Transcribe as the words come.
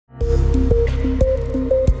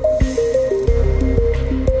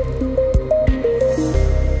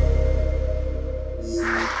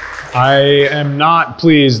I am not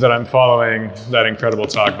pleased that I'm following that incredible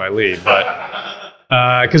talk by Lee,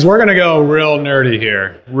 but because we're going to go real nerdy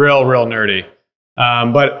here, real nerdy.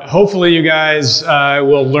 But hopefully you guys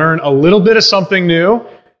will learn a little bit of something new,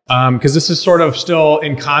 because this is sort of still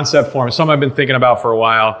in concept form, something I've been thinking about for a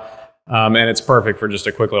while, and it's perfect for just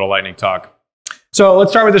a quick little lightning talk. So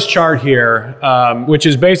let's start with this chart here, which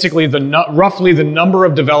is basically roughly the number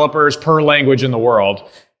of developers per language in the world.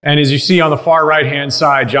 And as you see on the far right-hand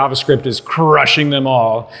side, JavaScript is crushing them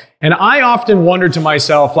all. And I often wondered to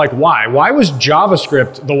myself, like, why? Why was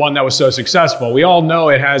JavaScript the one that was so successful? We all know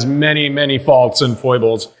it has many faults and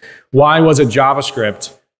foibles. Why was it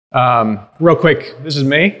JavaScript? Real quick, this is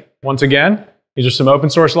me, once again. These are some open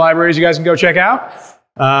source libraries you guys can go check out.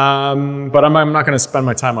 But I'm not going to spend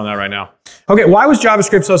my time on that right now. Okay, why was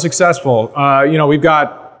JavaScript so successful? We've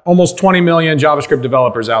got almost 20 million JavaScript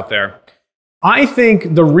developers out there. I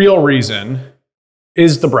think the real reason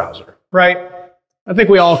is the browser, right? I think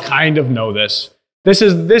we all kind of know this. This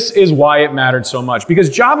is why it mattered so much,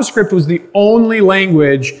 because JavaScript was the only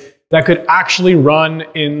language that could actually run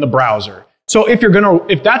in the browser. So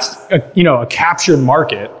if that's a captured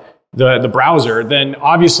market, the browser, then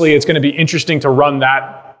obviously it's going to be interesting to run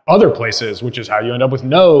that other places, which is how you end up with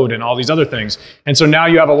Node and all these other things. And so now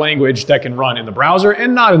you have a language that can run in the browser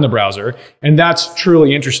and not in the browser, and that's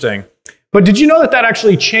truly interesting. But did you know that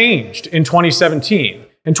actually changed in 2017?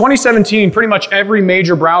 In 2017, pretty much every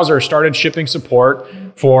major browser started shipping support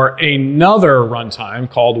for another runtime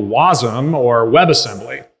called WASM, or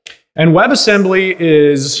WebAssembly. And WebAssembly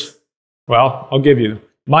is, well, I'll give you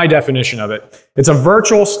my definition of it. It's a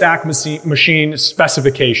virtual stack machine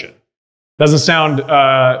specification. Doesn't sound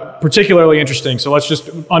particularly interesting, so let's just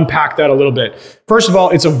unpack that a little bit. First of all,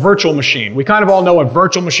 it's a virtual machine. We kind of all know what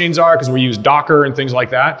virtual machines are because we use Docker and things like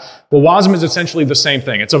that. Well, WASM is essentially the same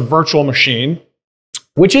thing. It's a virtual machine,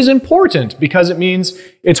 which is important because it means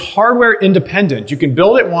it's hardware independent. You can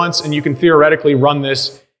build it once and you can theoretically run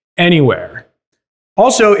this anywhere.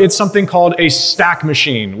 Also, it's something called a stack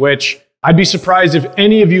machine, which I'd be surprised if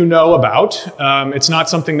any of you know about. It's not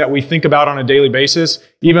something that we think about on a daily basis.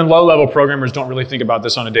 Even low-level programmers don't really think about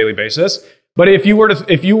this on a daily basis. But if you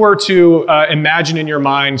were to imagine in your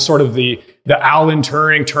mind sort of the Alan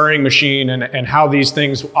Turing machine and how these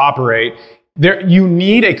things operate, you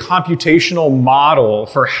need a computational model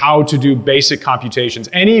for how to do basic computations.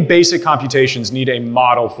 Any basic computations need a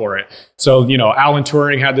model for it. So, Alan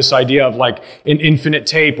Turing had this idea of like an infinite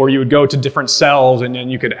tape where you would go to different cells and then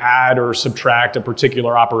you could add or subtract a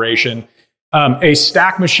particular operation. A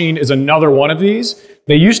stack machine is another one of these.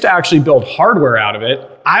 They used to actually build hardware out of it.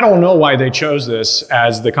 I don't know why they chose this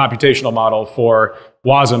as the computational model for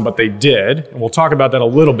WASM, but they did. And we'll talk about that a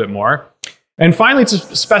little bit more. And finally, it's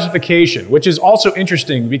a specification, which is also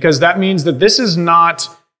interesting because that means that this is not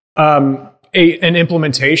an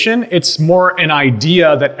implementation. It's more an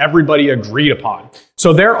idea that everybody agreed upon.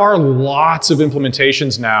 So there are lots of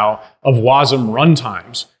implementations now of WASM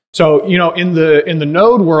runtimes. So, in the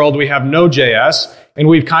Node world, we have Node.js, and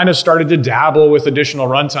we've kind of started to dabble with additional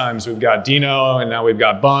runtimes. We've got Dino, and now we've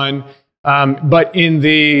got Bun. But in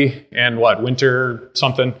the, winter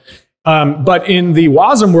something. But in the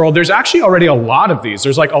WASM world, there's actually already a lot of these.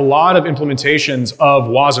 There's like a lot of implementations of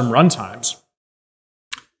WASM runtimes.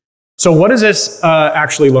 So what does this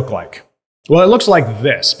actually look like? Well, it looks like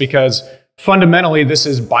this because fundamentally this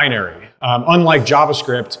is binary. Unlike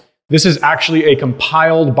JavaScript, this is actually a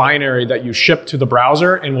compiled binary that you ship to the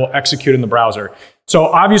browser and will execute in the browser. So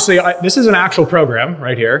obviously, this is an actual program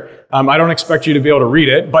right here. I don't expect you to be able to read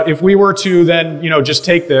it, but if we were to then, just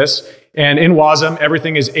take this, and in WASM,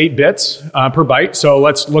 everything is 8 bits per byte. So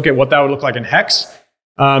let's look at what that would look like in hex.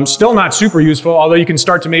 Still not super useful, although you can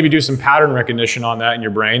start to maybe do some pattern recognition on that in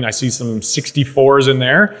your brain. I see some 64s in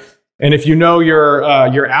there. And if you know your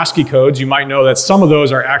ASCII codes, you might know that some of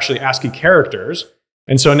those are actually ASCII characters.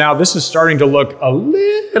 And so now this is starting to look a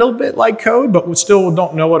little bit like code, but we still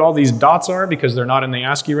don't know what all these dots are because they're not in the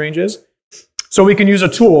ASCII ranges. So we can use a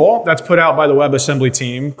tool that's put out by the WebAssembly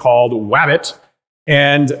team called Wabbit.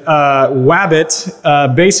 And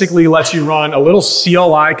Wabbit basically lets you run a little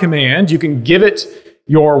CLI command. You can give it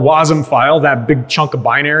your WASM file, that big chunk of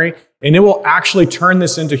binary, and it will actually turn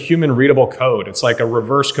this into human readable code. It's like a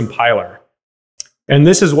reverse compiler. And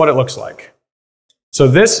this is what it looks like. So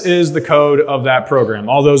this is the code of that program.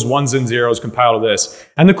 All those ones and zeros compile to this.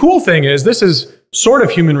 And the cool thing is this is sort of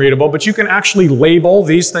human readable, but you can actually label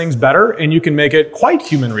these things better and you can make it quite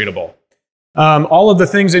human readable. All of the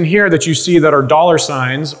things in here that you see that are dollar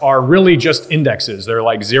signs are really just indexes. They're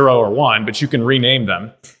like 0 or 1, but you can rename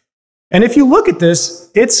them. And if you look at this,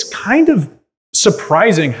 it's kind of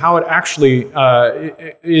surprising how it actually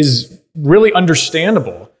is really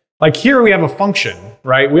understandable. Like here we have a function,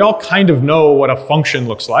 right? We all kind of know what a function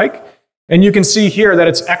looks like. And you can see here that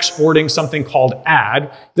it's exporting something called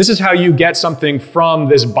add. This is how you get something from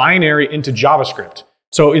this binary into JavaScript.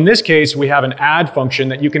 So in this case, we have an add function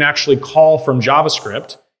that you can actually call from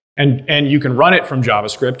JavaScript, and you can run it from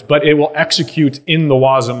JavaScript, but it will execute in the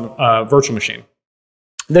WASM virtual machine.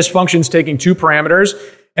 This function is taking two parameters,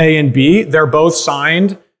 A and B. They're both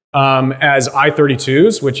signed as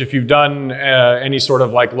I32s, which if you've done any sort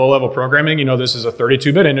of like low-level programming, you know this is a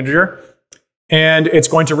 32-bit integer. And it's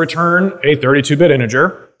going to return a 32-bit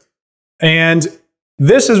integer. And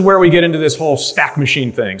this is where we get into this whole stack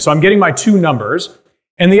machine thing. So I'm getting my two numbers.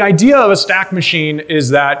 And the idea of a stack machine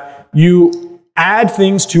is that you add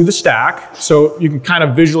things to the stack. So you can kind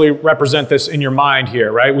of visually represent this in your mind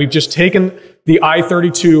here, right? We've just taken the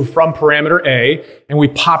I32 from parameter A, and we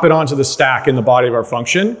pop it onto the stack in the body of our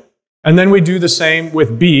function. And then we do the same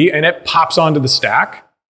with B, and it pops onto the stack.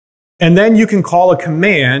 And then you can call a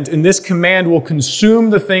command, and this command will consume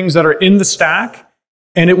the things that are in the stack,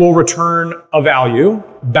 and it will return a value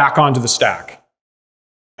back onto the stack.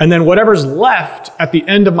 And then whatever's left at the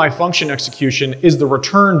end of my function execution is the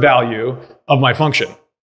return value of my function.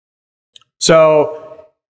 So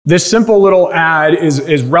this simple little add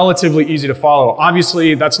is relatively easy to follow.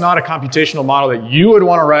 Obviously, that's not a computational model that you would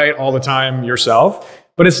want to write all the time yourself.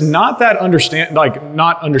 But it's not that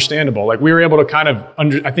not understandable. Like we were able to kind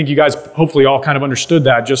of, I think you guys hopefully all kind of understood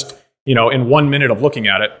that just, you know, in 1 minute of looking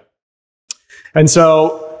at it. And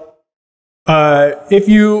so if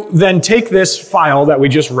you then take this file that we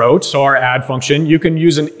just wrote, so our add function, you can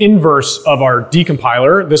use an inverse of our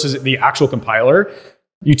decompiler. This is the actual compiler.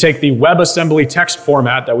 You take the WebAssembly text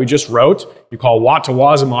format that we just wrote, you call wat to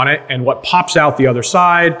wasm on it, and what pops out the other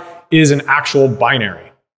side is an actual binary.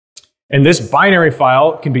 And this binary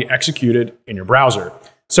file can be executed in your browser.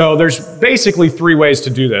 So there's basically three ways to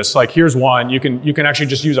do this. Like here's one, you can actually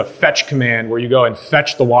just use a fetch command where you go and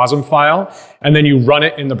fetch the WASM file, and then you run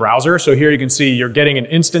it in the browser. So here you can see you're getting an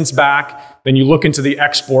instance back, then you look into the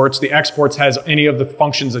exports. The exports has any of the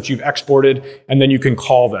functions that you've exported, and then you can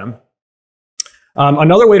call them.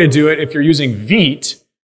 Another way to do it, if you're using Vite,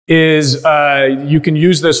 is you can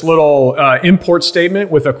use this little import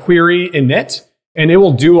statement with a query init, and it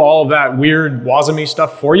will do all of that weird WASM-y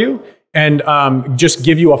stuff for you, and just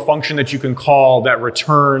give you a function that you can call that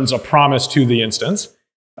returns a promise to the instance.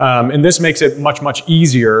 And this makes it much, much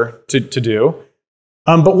easier to do.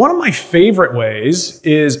 But one of my favorite ways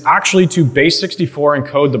is actually to base64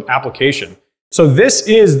 encode the application. So this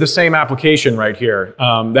is the same application right here,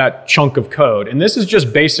 that chunk of code. And this is just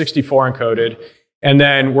base64 encoded. And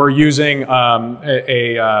then we're using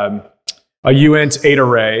a uint8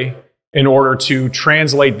 array in order to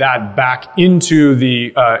translate that back into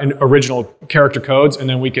the original character codes, and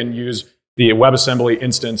then we can use the WebAssembly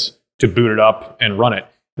instance to boot it up and run it.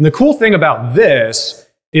 And the cool thing about this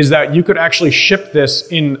is that you could actually ship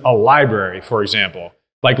this in a library, for example.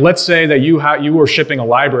 Like let's say that you were shipping a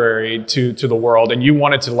library to the world, and you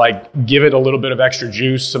wanted to like give it a little bit of extra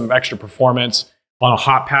juice, some extra performance on a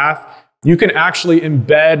hot path. You can actually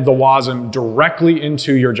embed the WASM directly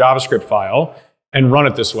into your JavaScript file and run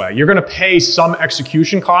it this way. You're going to pay some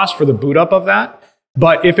execution cost for the boot up of that,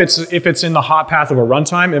 but if it's in the hot path of a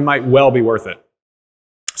runtime, it might well be worth it.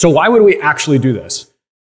 So why would we actually do this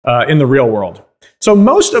in the real world? So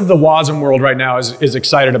most of the WASM world right now is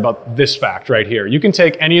excited about this fact right here. You can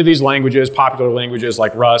take any of these languages, popular languages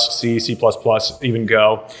like Rust, C, C++, even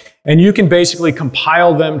Go, and you can basically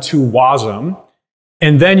compile them to WASM,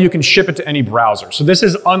 and then you can ship it to any browser. So this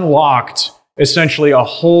has unlocked essentially a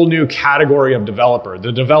whole new category of developer.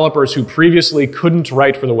 The developers who previously couldn't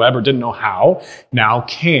write for the web or didn't know how, now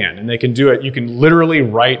can, and they can do it. You can literally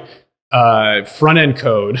write front-end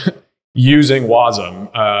code using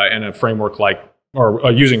WASM in a framework like,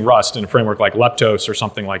 or using Rust in a framework like Leptos or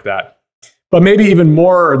something like that. But maybe even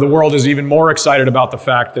more, the world is even more excited about the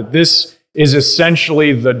fact that this is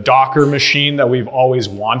essentially the Docker machine that we've always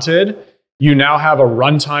wanted. You now have a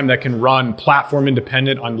runtime that can run platform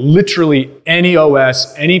independent on literally any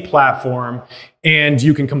OS, any platform, and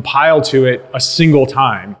you can compile to it a single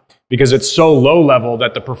time because it's so low level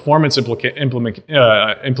that the performance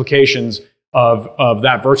implications of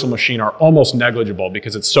that virtual machine are almost negligible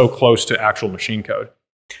because it's so close to actual machine code.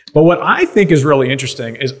 But what I think is really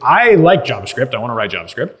interesting is I like JavaScript. I want to write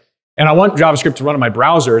JavaScript. And I want JavaScript to run in my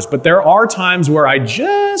browsers, but there are times where I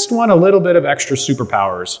just want a little bit of extra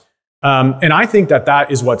superpowers. And I think that that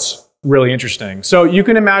is what's really interesting. So you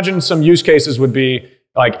can imagine some use cases would be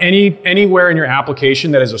like anywhere in your application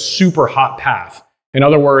that is a super hot path. In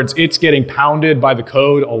other words, it's getting pounded by the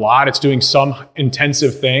code a lot. It's doing some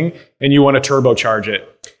intensive thing, and you want to turbocharge it.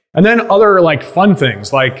 And then other like fun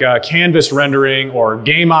things like canvas rendering or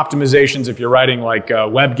game optimizations if you're writing like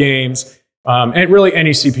web games, and really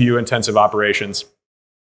any CPU intensive operations.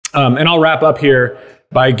 And I'll wrap up here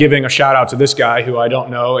by giving a shout out to this guy who I don't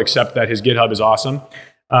know except that his GitHub is awesome.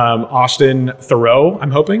 Austin Thoreau,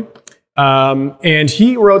 I'm hoping. And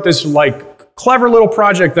he wrote this like clever little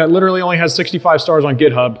project that literally only has 65 stars on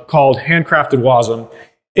GitHub called Handcrafted WASM.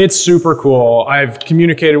 It's super cool. I've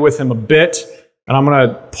communicated with him a bit, and I'm going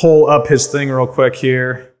to pull up his thing real quick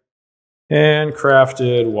here.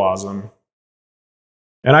 Handcrafted WASM.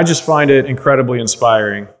 And I just find it incredibly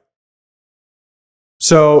inspiring.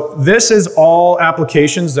 So this is all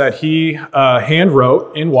applications that he hand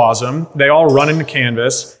wrote in WASM. They all run into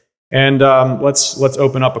Canvas. And let's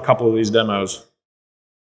open up a couple of these demos.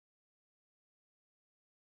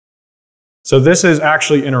 So this is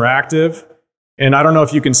actually interactive, and I don't know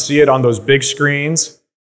if you can see it on those big screens,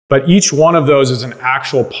 but each one of those is an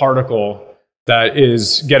actual particle that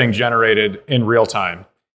is getting generated in real time.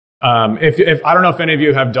 I don't know if any of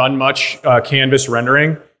you have done much canvas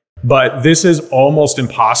rendering, but this is almost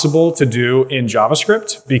impossible to do in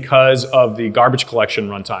JavaScript because of the garbage collection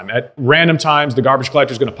runtime. At random times, the garbage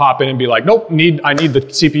collector is going to pop in and be like, nope, I need the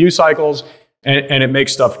CPU cycles, and it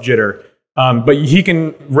makes stuff jitter. But he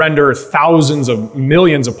can render thousands of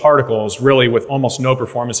millions of particles really with almost no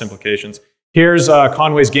performance implications. Here's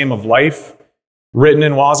Conway's Game of Life written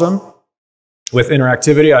in WASM with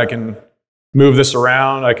interactivity. I can move this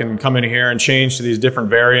around. I can come in here and change to these different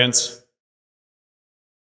variants.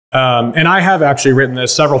 And I have actually written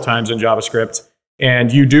this several times in JavaScript,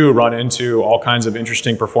 and you do run into all kinds of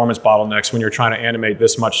interesting performance bottlenecks when you're trying to animate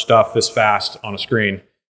this much stuff this fast on a screen.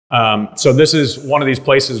 So this is one of these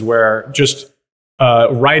places where just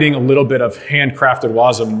writing a little bit of handcrafted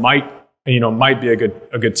WASM might be a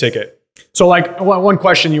good ticket. So like one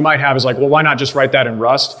question you might have is like, well, why not just write that in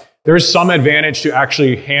Rust? There is some advantage to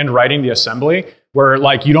actually hand writing the assembly where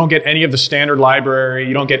like you don't get any of the standard library,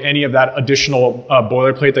 you don't get any of that additional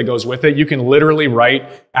boilerplate that goes with it. You can literally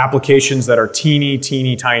write applications that are teeny,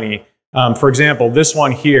 teeny, tiny. For example, this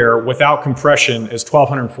one here without compression is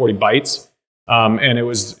 1240 bytes. And it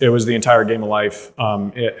was the entire Game of Life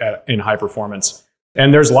in high performance.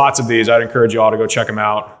 And there's lots of these. I'd encourage you all to go check them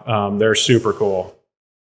out. They're super cool.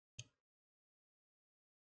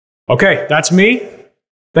 Okay, that's me.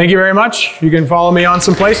 Thank you very much. You can follow me on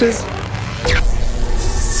some places.